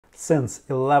since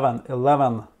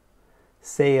 11/11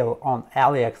 sale on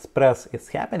AliExpress is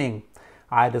happening,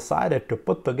 I decided to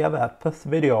put together this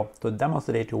video to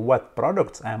demonstrate you what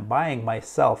products I'm buying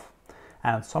myself.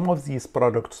 And some of these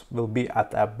products will be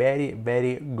at a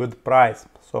very good price.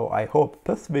 So I hope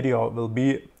this video will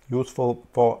be useful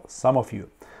for some of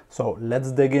you. So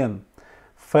let's dig in.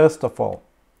 First of all,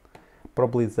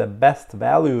 probably the best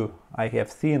value I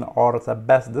have seen, or the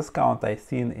best discount I've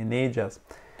seen in ages.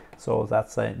 So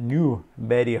that's a new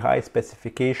very high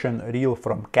specification reel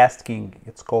from Kastking.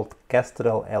 It's called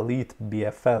Kestrel Elite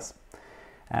BFS.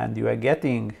 And you are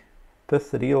getting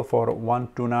this reel for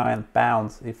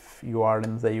 £129 if you are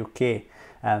in the UK.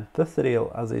 And this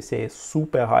reel, as I say, is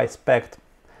super high spec.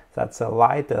 That's the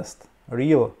lightest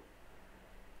reel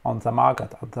on the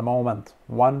market at the moment,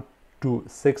 1 to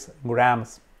 6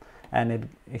 grams. And it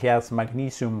has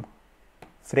magnesium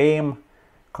frame,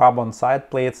 carbon side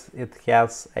plates, it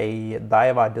has a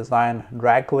Daiwa design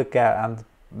drag clicker, and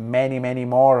many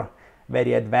more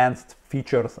very advanced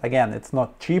features. Again, it's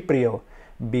not cheap reel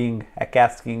being a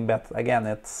Kastking, but again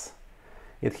it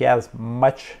has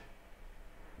much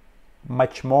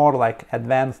more like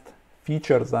advanced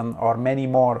features or many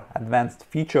more advanced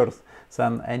features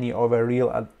than any other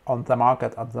reel on the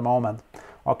market at the moment.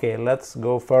 Okay, let's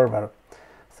go further.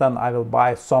 Then I will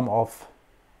buy some of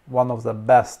one of the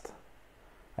best,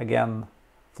 again,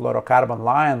 fluorocarbon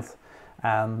lines,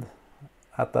 and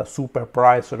at a super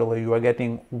price. Really, you are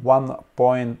getting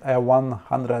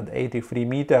 183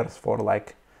 meters for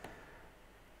like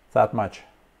that much.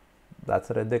 That's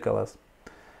ridiculous.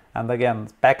 And again,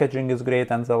 packaging is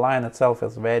great, and the line itself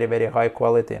is very high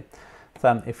quality.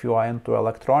 Then if you are into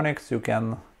electronics, you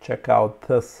can check out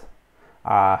this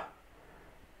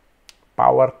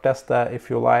power tester if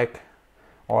you like,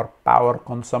 or power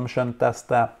consumption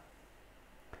tester,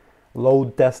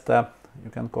 load tester, you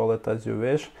can call it as you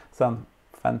wish. Some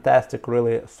fantastic,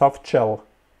 really soft shell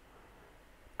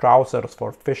trousers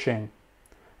for fishing,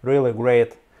 really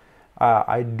great.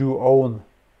 I do own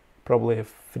probably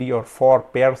 3 or 4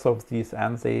 pairs of these,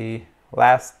 and they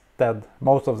lasted.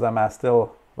 Most of them are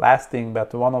still lasting,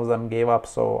 but one of them gave up,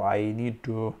 so I need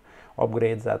to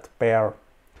upgrade that pair.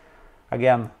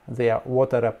 Again, they are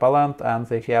water repellent and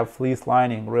they have fleece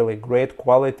lining, really great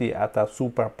quality at a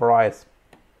super price.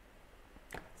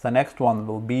 The next one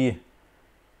will be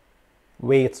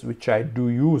weights, which I do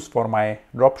use for my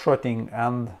drop shotting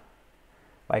and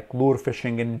like lure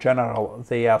fishing in general.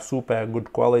 They are super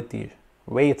good quality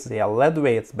weights. They are lead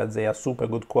weights, but they are super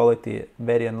good quality,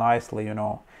 very nicely, you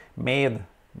know, made,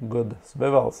 good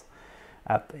swivels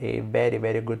at a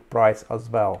very good price as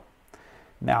well.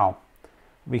 Now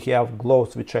we have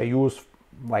gloves, which I use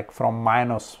like from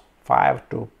 -5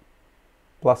 to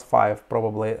 +5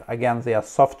 probably. Again, they are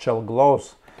soft shell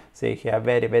gloves. They have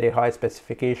very high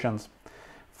specifications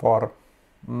for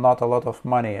not a lot of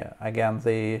money. Again,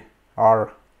 they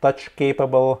are touch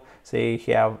capable. They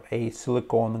have a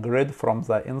silicone grid from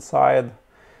the inside,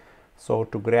 so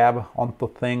to grab onto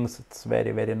things, it's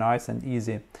very nice and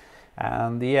easy.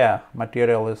 And yeah,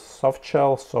 material is soft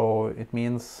shell, so it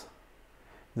means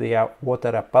they are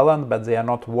water repellent, but they are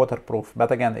not waterproof.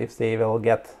 But again, if they will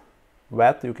get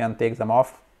wet, you can take them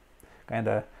off, kind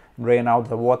of drain out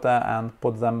the water and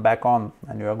put them back on,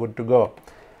 and you are good to go.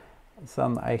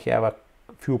 Then I have a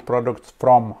few products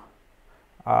from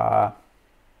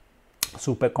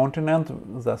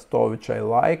Supercontinent, the store which I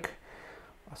like.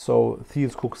 So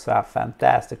these hooks are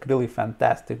fantastic, really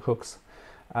fantastic hooks.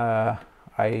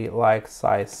 I like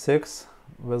size 6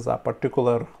 with a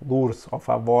particular lures of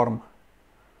a worm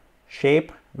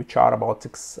shape, which are about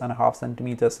 6.5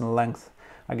 centimeters in length.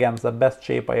 Again, the best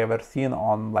shape I ever seen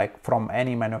on like from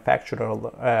any manufacturer.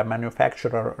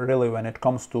 Really, when it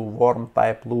comes to worm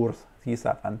type lures, these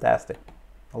are fantastic.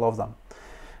 I love them.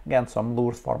 Again, some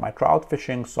lures for my trout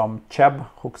fishing, some cheb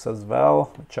hooks as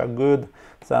well, which are good.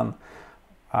 Then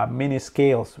mini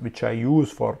scales, which I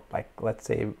use for, like, let's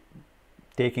say,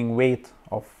 taking weight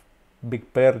of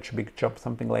big perch, big chub,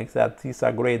 something like that. These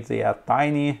are great. They are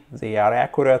tiny, they are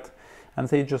accurate, and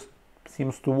they just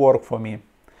seems to work for me.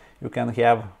 You can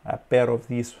have a pair of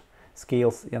these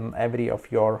scales in every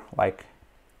of your like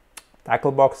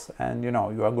tackle box, and you know,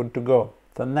 you are good to go.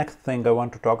 The next thing I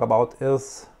want to talk about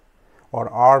is, or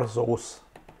are, those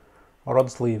rod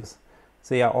sleeves.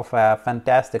 They are of a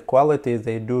fantastic quality.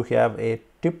 They do have a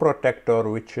tip protector,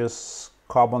 which is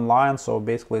carbon line, so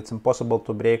basically it's impossible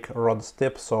to break rod's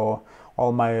tip. So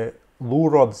all my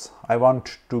lure rods, I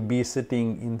want to be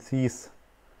sitting in these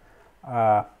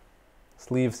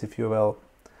sleeves, if you will.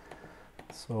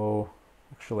 So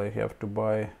actually I have to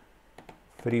buy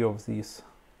 3 of these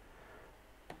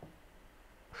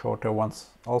shorter ones.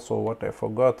 Also, what I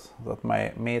forgot, that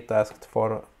my mate asked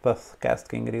for this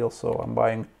casting reel, so I'm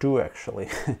buying 2 actually.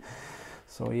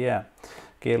 So yeah,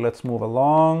 okay, let's move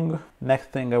along.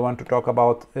 Next thing I want to talk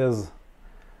about is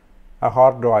a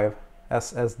hard drive,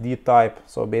 SSD type.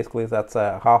 So basically that's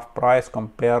a half price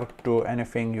compared to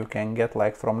anything you can get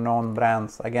like from known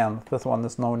brands. Again, this one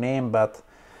is no name, but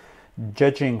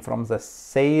judging from the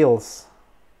sales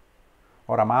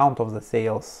or amount of the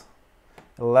sales,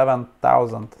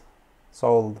 11,000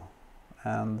 sold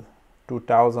and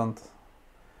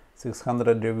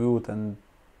 2,600 reviewed and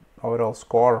overall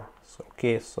score. So,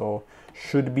 okay, so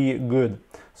should be good.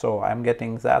 So I'm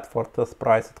getting that for this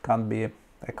price. It can't be,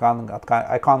 I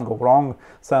can't go wrong.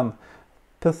 Then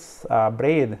this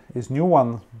braid is new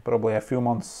one, probably a few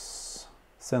months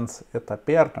since it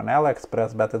appeared on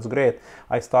AliExpress, but it's great.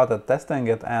 I started testing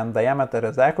it and diameter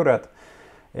is accurate.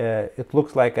 It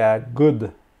looks like a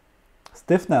good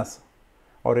stiffness,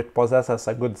 or it possesses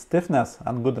a good stiffness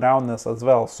and good roundness as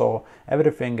well. So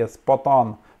everything is spot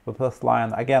on with this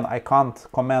line. Again, I can't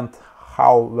comment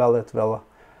how well it will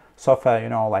suffer, you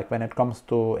know, like when it comes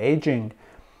to aging,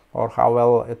 or how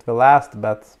well it will last,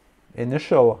 but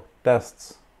initial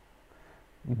tests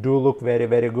do look very,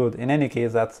 very good. In any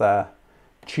case, that's a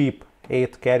cheap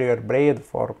 8 carrier braid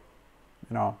for,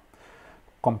 you know,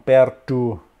 compared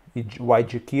to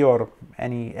YGK or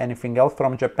anything else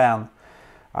from Japan.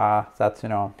 That's, you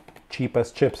know, cheap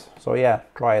as chips. So yeah,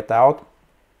 try it out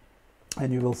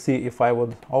and you will see. If I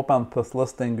would open this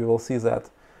listing, you will see that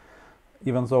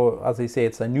even though, as I say,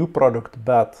 it's a new product,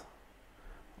 but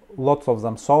lots of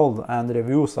them sold and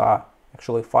reviews are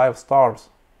actually 5 stars.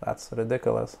 That's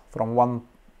ridiculous. From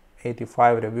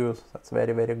 185 reviews, that's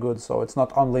very, very good. So it's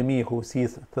not only me who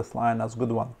sees this line as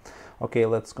good one. Okay,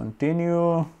 let's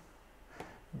continue.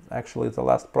 Actually, the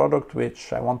last product,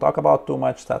 which I won't talk about too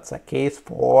much, that's a case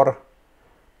for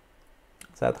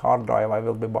that hard drive I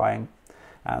will be buying,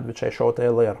 and which I showed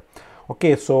earlier.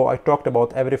 Okay, so I talked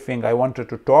about everything I wanted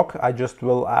to talk. I just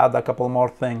will add a couple more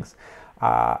things.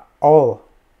 All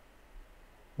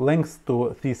links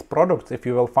to these products, if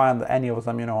you will find any of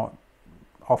them, you know,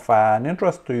 of an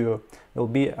interest to you, will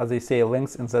be, as I say,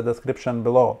 links in the description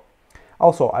below.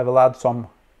 Also, I will add some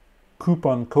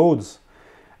coupon codes,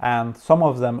 and some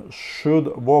of them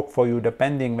should work for you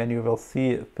depending when you will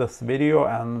see this video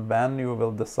and when you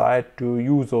will decide to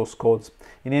use those codes.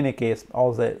 In any case,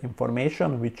 all the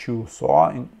information which you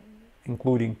saw,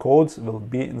 including codes, will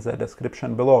be in the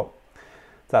description below.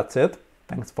 That's it.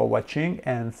 Thanks for watching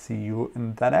and see you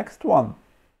in the next one.